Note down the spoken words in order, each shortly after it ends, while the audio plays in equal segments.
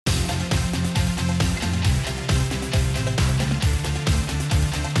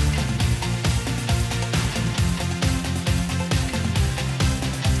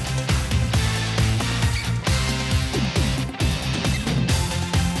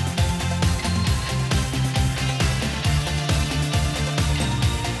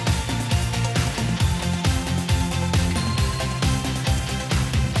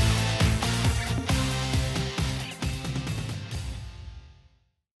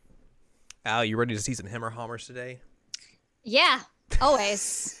Al, you ready to see some Hammerhammers today? Yeah,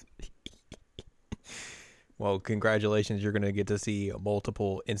 always. Well, congratulations. You're going to get to see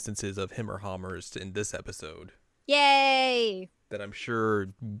multiple instances of Hammerhammers in this episode Yay! that I'm sure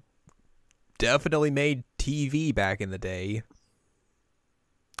definitely made TV back in the day.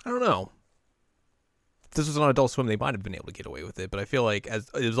 I don't know. If this was on Adult Swim, they might have been able to get away with it, but I feel like as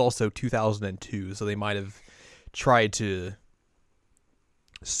it was also 2002, so they might have tried to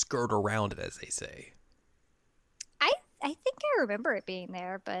skirt around it, as they say. I think I remember it being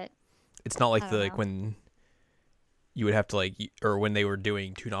there, but It's not I like don't know. when you would have to or when they were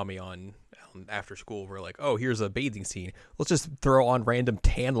doing Toonami on after school, we're like, oh, here's a bathing scene. Let's just throw on random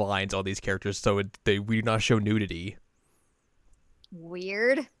tan lines on these characters so we do not show nudity.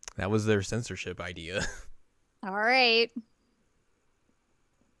 Weird. That was their censorship idea. All right.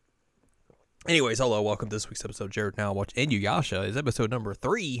 Anyways, hello, welcome to this week's episode. Jared Now Watch Inuyasha is episode number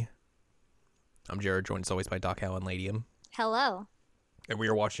 3. I'm Jared, joined as always by Doc Hal and Ladium. Hello. And we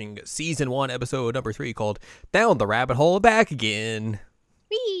are watching season 1, episode number 3, called Down the Rabbit Hole Back Again.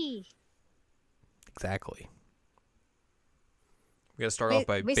 Whee! Exactly. We gotta start off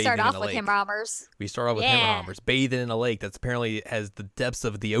by We bathing start in off a with lake. Hammerhammers. We start off with Yeah. Hammerhammers bathing in a lake that's apparently has the depths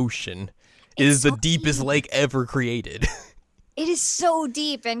of the ocean. It It's is the so deepest deep. lake ever created. It is so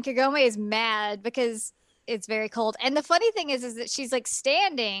deep, and Kagome is mad because it's very cold. And the funny thing is that she's like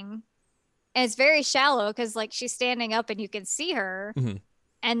standing, and it's very shallow because like she's standing up and you can see her. Mhm.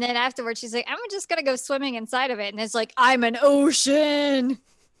 And then afterwards, she's like, "I'm just gonna go swimming inside of it," and it's like, "I'm an ocean."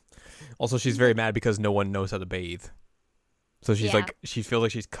 Also, she's very mad because no one knows how to bathe. So she's Yeah. like, she feels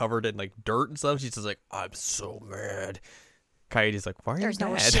like she's covered in like dirt and stuff. She's just like, I'm so mad. Coyote's like, why are There's you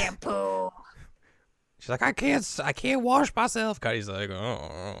no mad? shampoo. She's like, I can't wash myself. Coyote's like,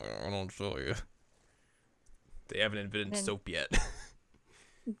 oh, I don't show you. They haven't invented Then- soap yet.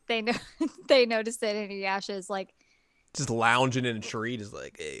 They know they noticed that Inuyasha is like Just lounging in a tree, just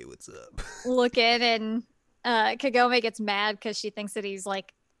like, hey, what's up? looking, and Kagome gets mad because she thinks that he's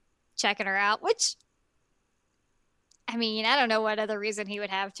like checking her out, which I mean, I don't know what other reason he would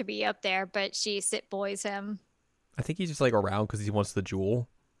have to be up there, but she sit boys him. I think he's just like around because he wants the jewel.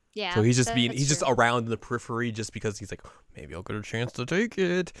 Yeah. So he's just that's just true. around in the periphery just because he's like, maybe I'll get a chance to take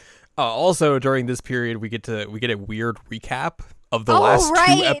it. Also, during this period, we get a weird recap of the Oh, last 2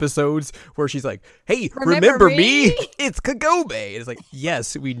 right. episodes where she's like, hey, Remember remember me? me? It's Kagome. And it's like,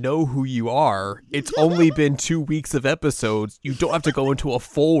 yes, we know who you are. It's only been 2 weeks of episodes. You don't have to go into a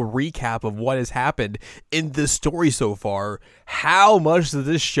full recap of what has happened in this story so far. How much does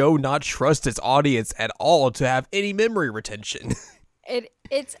this show not trust its audience at all to have any memory retention?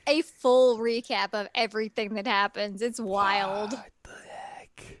 It's a full recap of everything that happens. It's wild. What the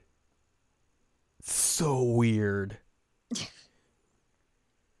heck? So weird.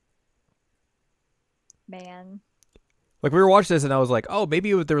 Man. Like, we were watching this and I was like, oh,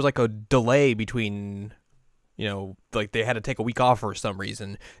 maybe there was like a delay between, like they had to take a week off for some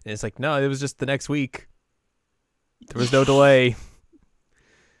reason. And it's like, no, it was just the next week. There was no delay.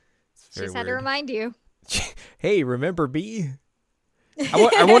 It's She very just had to weird. remind you. Hey, remember me?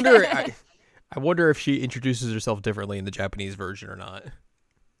 I wonder. I wonder if she introduces herself differently in the Japanese version or not.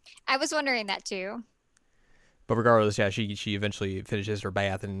 I was wondering that too. But regardless, yeah, she eventually finishes her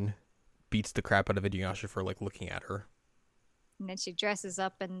bath and beats the crap out of Inuyasha for like looking at her. And then she dresses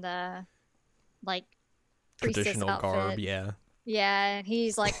up in the like priestess Traditional outfit. garb, yeah. Yeah, and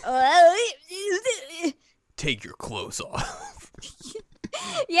he's like, Take your clothes off.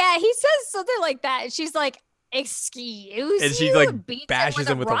 yeah, he says something like that, and she's like, "Excuse And she, you," like, and beats bashes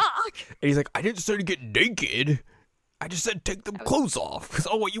him him with with a a- rock. And he's like, I didn't say to get naked. I just said take the clothes off. Because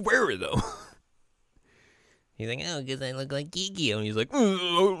I want you wearing them. He's like, oh, because I look like Kiki. And he's like, I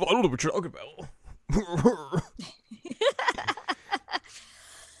don't know what you're talking about.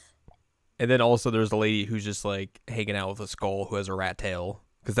 And then also there's the lady who's just like hanging out with a skull who has a rat tail.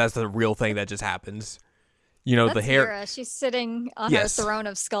 Because that's the real thing that just happens. That's the hair. Mira. She's sitting on Yes. her throne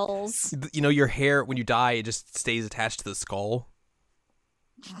of skulls. Your hair, when you die, it just stays attached to the skull.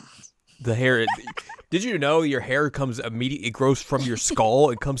 The hair. Did you know your hair comes immediately? It grows from your skull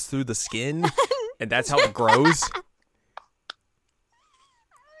and comes through the skin, and that's how it grows.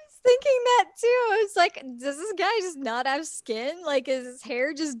 Thinking that too. I was like, does this guy just not have skin? Like, is his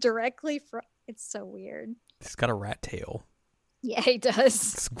hair just directly from? It's so weird. It's got a rat tail. Yeah, he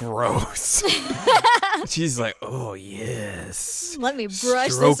does. It's gross. She's like, oh yes. Let me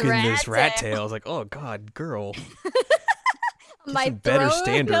brush Stroking this rat tail. I was like, oh god, girl. My some better throne of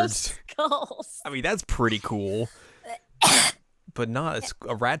standards. Skulls. I mean, that's pretty cool, but not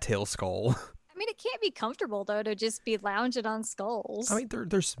a rat tail skull. I mean, it can't be comfortable though to just be lounging on skulls. I mean, they're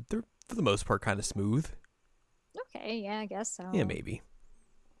for the most part, kind of smooth. Okay, yeah, I guess so. Yeah, maybe.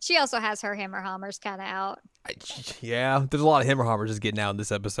 She also has her hammer hammers kind of out. Yeah, there's a lot of hammer hammers just getting out in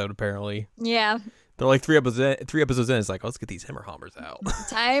this episode, apparently. Yeah. They're like three episodes in. It's like, let's get these hammer hammers out.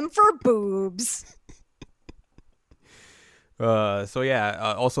 Time for boobs. So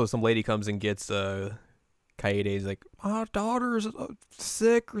yeah, also some lady comes and gets Kaede's like, my daughter's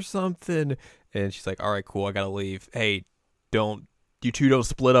sick or something. And she's like, all right, cool, I gotta leave. Hey, you two don't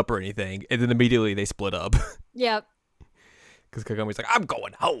split up or anything. And then immediately they split up. Yep. Because Kagome's like, I'm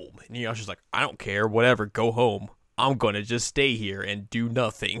going home. And Yasha's like, I don't care, whatever, go home. I'm going to just stay here and do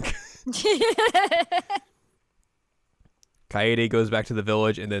nothing. Kaede goes back to the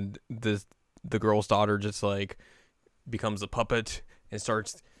village, and then the girl's daughter just like becomes a puppet and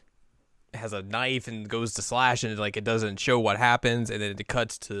has a knife and goes to slash, and like it doesn't show what happens, and then it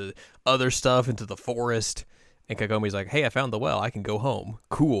cuts to other stuff into the forest, and Kagome's like, hey, I found the well, I can go home,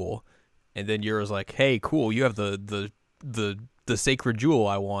 cool. And then Yura's like, hey, cool, you have the sacred jewel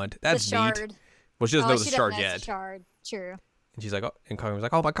I want. That's the shard. Neat. Well, she doesn't know the she shard doesn't know yet. it's a shard. True. And she's like, oh, and Kagome's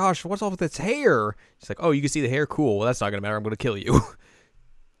like, oh my gosh, what's up with its hair? She's like, oh, you can see the hair, cool. Well, that's not gonna matter. I'm gonna kill you.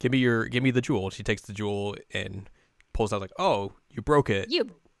 give me the jewel. She takes the jewel and pulls out like, oh, you broke it. You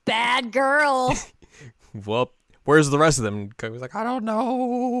bad girl. Well, where's the rest of them? And Kagome's like, I don't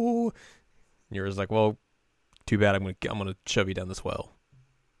know. And Yura's like, well, too bad. I'm gonna shove you down this well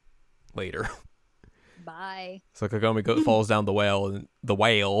later. Bye. So Kagome falls down the well, and the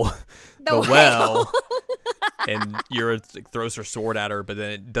well, and Yura throws her sword at her, but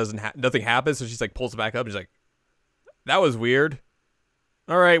then it doesn't. Nothing happens. So she's like pulls it back up. And she's like, "That was weird."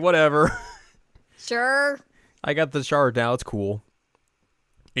 All right, whatever. Sure. I got the shard now. It's cool.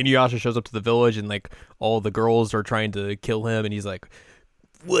 Inuyasha shows up to the village, and like all the girls are trying to kill him, and he's like,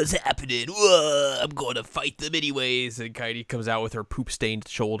 "What's happening? I'm going to fight them anyways." And Kaede comes out with her poop-stained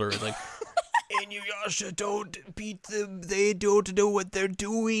shoulder, and like. Inuyasha, don't beat them. They don't know what they're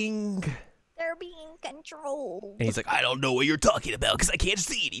doing. They're being controlled. And he's like, I don't know what you're talking about because I can't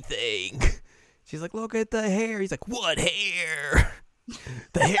see anything. She's like, look at the hair. He's like, what hair?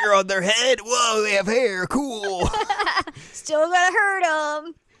 The hair on their head? Whoa, they have hair. Cool. Still gonna hurt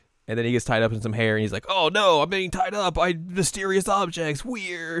them. And then he gets tied up in some hair, and he's like, oh no, I'm being tied up by mysterious objects.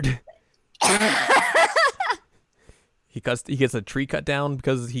 Weird. He gets a tree cut down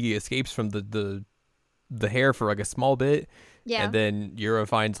because he escapes from the hair for like a small bit. Yeah. And then Yura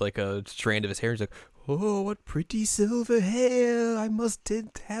finds like a strand of his hair. He's like, oh, what pretty silver hair. I must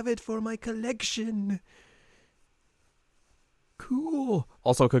have it for my collection. Cool.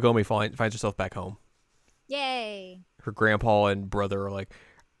 Also, Kagome finds herself back home. Yay. Her grandpa and brother are like,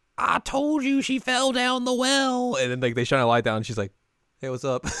 I told you she fell down the well. And then like they shine a light down, and she's like, hey, what's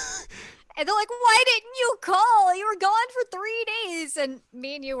up? And they're like, why didn't you call? You were gone for 3 days. And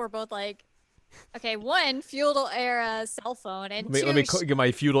me and you were both like, okay, one, feudal era cell phone. And let me get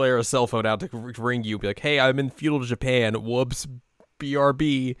my feudal era cell phone out to ring you. Be like, hey, I'm in feudal Japan. Whoops.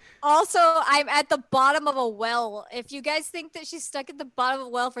 BRB. Also, I'm at the bottom of a well. If you guys think that she's stuck at the bottom of a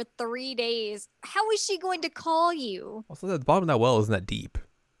well for 3 days, how is she going to call you? Also, the bottom of that well isn't that deep.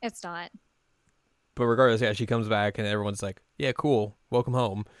 It's not. But regardless, yeah, she comes back and everyone's like, yeah, cool. Welcome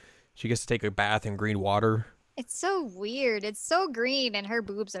home. She gets to take a bath in green water. It's so weird. It's so green and her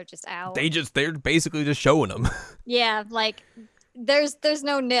boobs are just out. They're basically just showing them. Yeah, like there's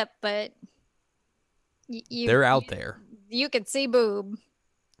no nip, but they're out there. You can see boob.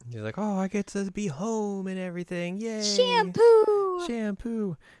 He's like, oh, I get to be home and everything. Yay.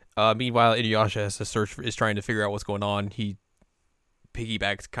 Shampoo. Meanwhile, Inuyasha is trying to figure out what's going on. He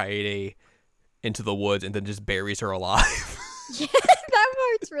piggybacks Kaede into the woods and then just buries her alive. Yeah, that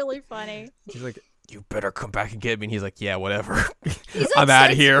part's really funny. She's like, you better come back and get me. And he's like, yeah, whatever. I'm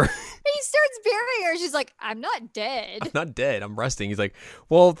out of here. He starts burying her. She's like, I'm not dead. I'm not dead. I'm resting. He's like,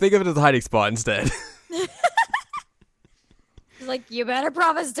 well, think of it as a hiding spot instead. He's like, you better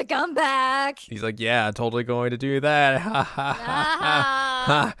promise to come back. He's like, yeah, totally going to do that. Ha ha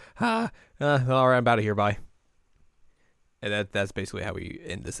ha ha. All right, I'm out of here. Bye. And that's basically how we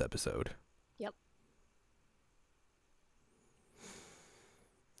end this episode. Yep.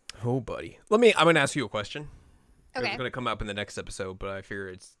 Oh, buddy. I'm going to ask you a question. Okay. It's going to come up in the next episode, but I figure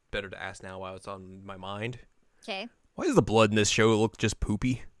it's better to ask now while it's on my mind. Okay. Why does the blood in this show look just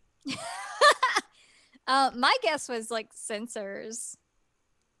poopy? My guess was like censors,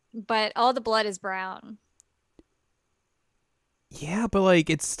 but all the blood is brown. Yeah, but like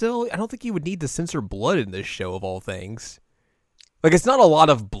it's still, I don't think you would need to censor blood in this show of all things. Like it's not a lot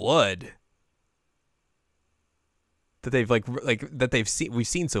of blood that they've we've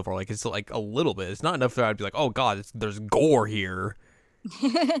seen so far. Like it's like a little bit. It's not enough that I'd be like, oh god, there's gore here.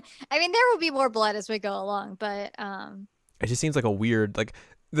 I mean, there will be more blood as we go along, but It just seems like a weird, like,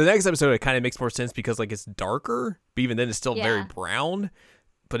 the next episode, it kind of makes more sense because, like, it's darker, but even then it's still very yeah, brown,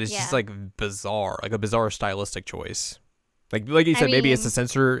 but it's just, yeah. like, bizarre, like a bizarre stylistic choice. Like you I said, maybe it's a mean,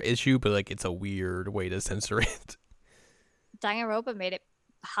 censor issue, but, like, it's a weird way to censor it. Danganronpa made it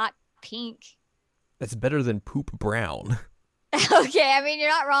hot pink. That's better than poop brown. Okay, I mean, you're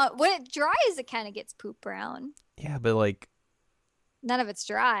not wrong. When it dries, it kind of gets poop brown. Yeah, but, like, None of it's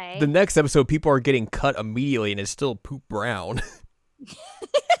the dry. next episode, people are getting cut immediately, and it's still poop brown.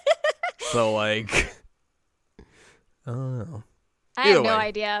 So, like, I don't know. I Either have no way,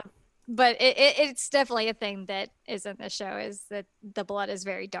 idea, but it's definitely a thing that is in the show is that the blood is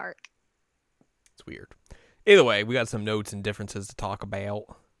very dark. it's weird. Either way, we got some notes and differences to talk about.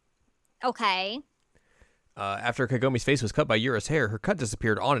 Okay. After Kagomi's face was cut by Yura's hair, her cut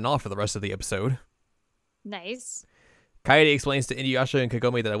disappeared on and off for the rest of the episode. Nice. Kaede explains to Inuyasha and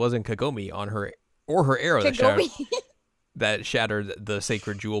Kagome that it wasn't Kagome on her or her arrow Kagome. that shattered the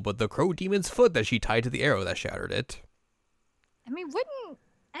sacred jewel, but the crow demon's foot that she tied to the arrow that shattered it. I mean, wouldn't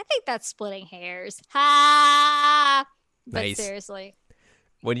I think that's splitting hairs? Ha! But Nice. seriously.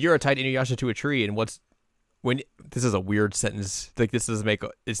 When Yura tied Inuyasha to a tree, and when this is a weird sentence, like this doesn't make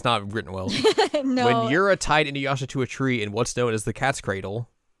it's not written well. No. When Yura tied Inuyasha to a tree in what's known as the cat's cradle,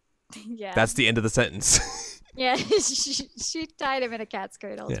 Yeah. that's the end of the sentence. Yeah, she tied him in a cat's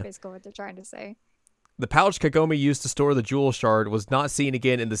cradle. Is Yeah. basically what they're trying to say. The pouch Kagome used to store the jewel shard was not seen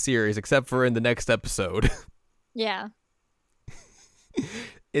again in the series, except for in the next episode. Yeah.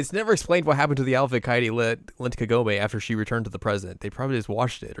 It's never explained what happened to the outfit Kaede lent Kagome after she returned to the present. They probably just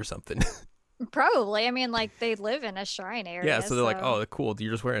washed it or something. Probably. I mean, like they live in a shrine area. Yeah, so they're like, oh, cool.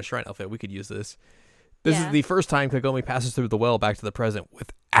 You're just wearing a shrine outfit. We could use this. This Yeah. is the first time Kagome passes through the well back to the present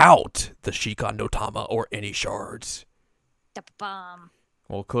without the Shikan no Tama or any shards. Da-bum.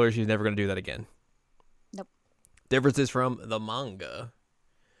 Well, clearly she's never going to do that again. Nope. Differences from the manga.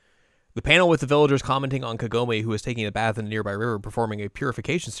 The panel with the villagers commenting on Kagome, who is taking a bath in a nearby river performing a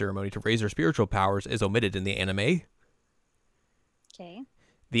purification ceremony to raise her spiritual powers, is omitted in the anime. Okay.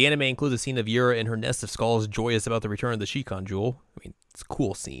 The anime includes a scene of Yura in her nest of skulls joyous about the return of the Shikan jewel. I mean, it's a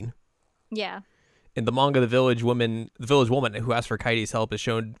cool scene. Yeah. In the manga, the village woman who asks for Kaede's help is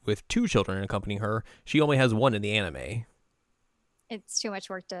shown with 2 children accompanying her. She only has 1 in the anime. It's too much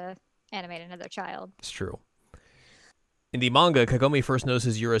work to animate another child. It's true. In the manga, Kagome first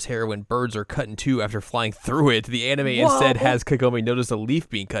notices Yura's hair when birds are cut in 2 after flying through it. The anime instead has Kagome notice a leaf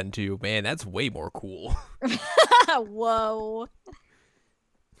being cut in 2. Man, that's way more cool. Whoa.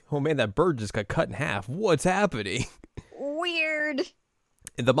 Oh man, that bird just got cut in half. What's happening? Weird.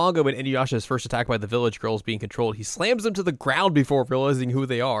 In the manga, when Inuyasha is first attacked by the village girls being controlled, he slams them to the ground before realizing who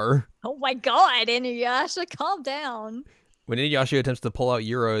they are. Oh my god, Inuyasha, calm down. When Inuyasha attempts to pull out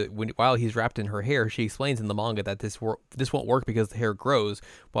Yura while he's wrapped in her hair, she explains in the manga that this won't work because the hair grows,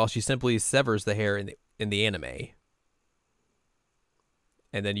 while she simply severs the hair in the anime.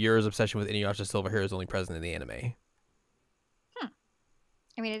 And then Yura's obsession with Inuyasha's silver hair is only present in the anime.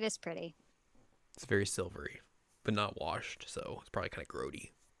 I mean, it is pretty. It's very silvery, but not washed, so it's probably kind of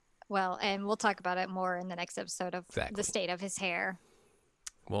grody. Well, and we'll talk about it more in the next episode of Exactly. the state of his hair.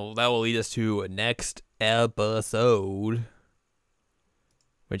 Well, that will lead us to next episode,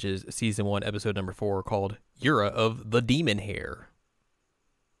 which is season 1, episode number 4, called Yura of the Demon Hair.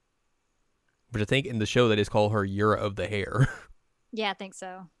 But I think in the show they just call her Yura of the Hair. Yeah, I think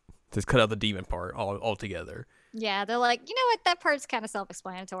so. Just cut out the demon part altogether. Yeah, they're like, you know what? That part's kind of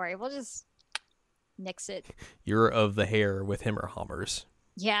self-explanatory. We'll just nix it. Yura of the Hair with him or Hummers.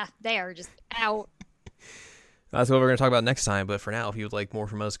 Yeah, they are just out. That's what we're going to talk about next time. But for now, if you would like more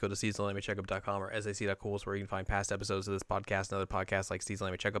from us, go to seasonalanimecheckup.com or sac.cool, where you can find past episodes of this podcast and other podcasts like Season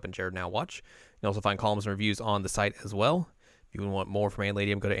Anime Checkup and Jared Now Watch. You can also find columns and reviews on the site as well. If you want more from Ann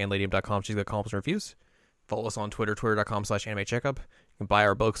Ladium, go to annladium.com. She's got columns and reviews. Follow us on Twitter, twitter.com/animecheckup. You can buy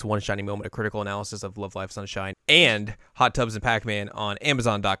our books, One Shiny Moment, A Critical Analysis of Love, Life, Sunshine, and Hot Tubs and Pac-Man on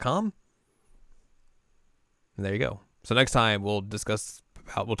Amazon.com. And there you go. So next time we'll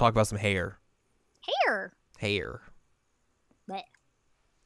talk about some hair. Hair. Hair. Blech.